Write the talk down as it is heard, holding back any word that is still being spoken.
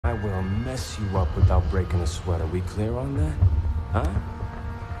will mess you up without breaking a sweat. Are we clear on that? Huh?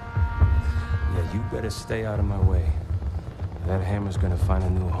 Yeah, you better stay out of my way. That hammer's gonna find a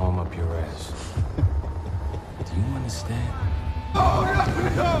new home up your ass. Do you understand?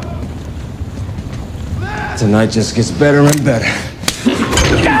 Tonight just gets better and better.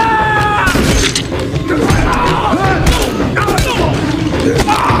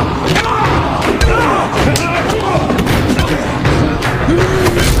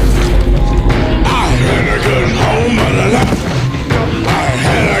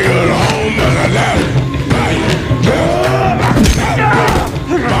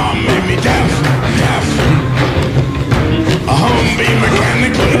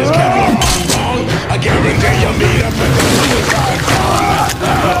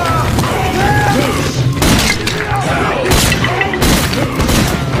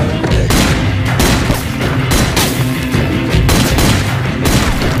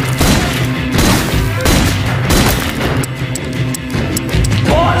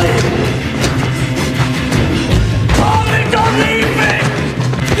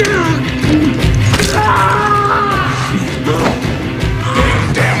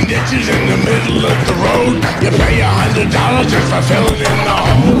 In the middle of the road, you pay $100 just for filling in the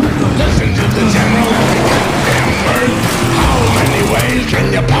hole. Listen to the general every goddamn word. How many ways can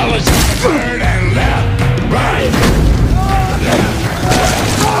you polish up a bird? And left, right, left,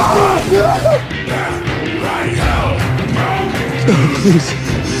 right,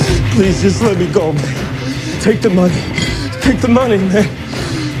 Please, just let me go, man. Take the money. Take the money, man.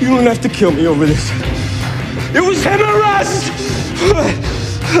 You don't have to kill me over this. It was him or us!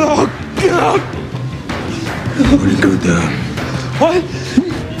 Oh, God! What did go down? What?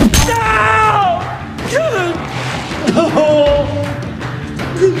 No! No!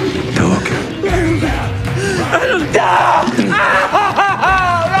 Talk. I don't know!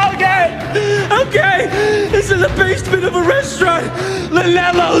 Okay! Okay! This is the basement of a restaurant!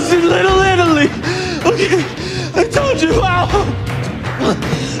 Lanello's in Little Italy! Okay! I told you! No.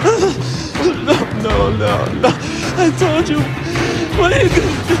 I told you! What are you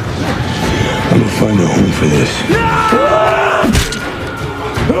gonna do? I'm gonna find a home for this.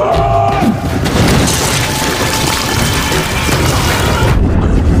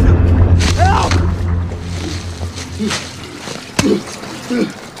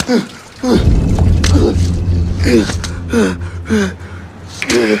 Help!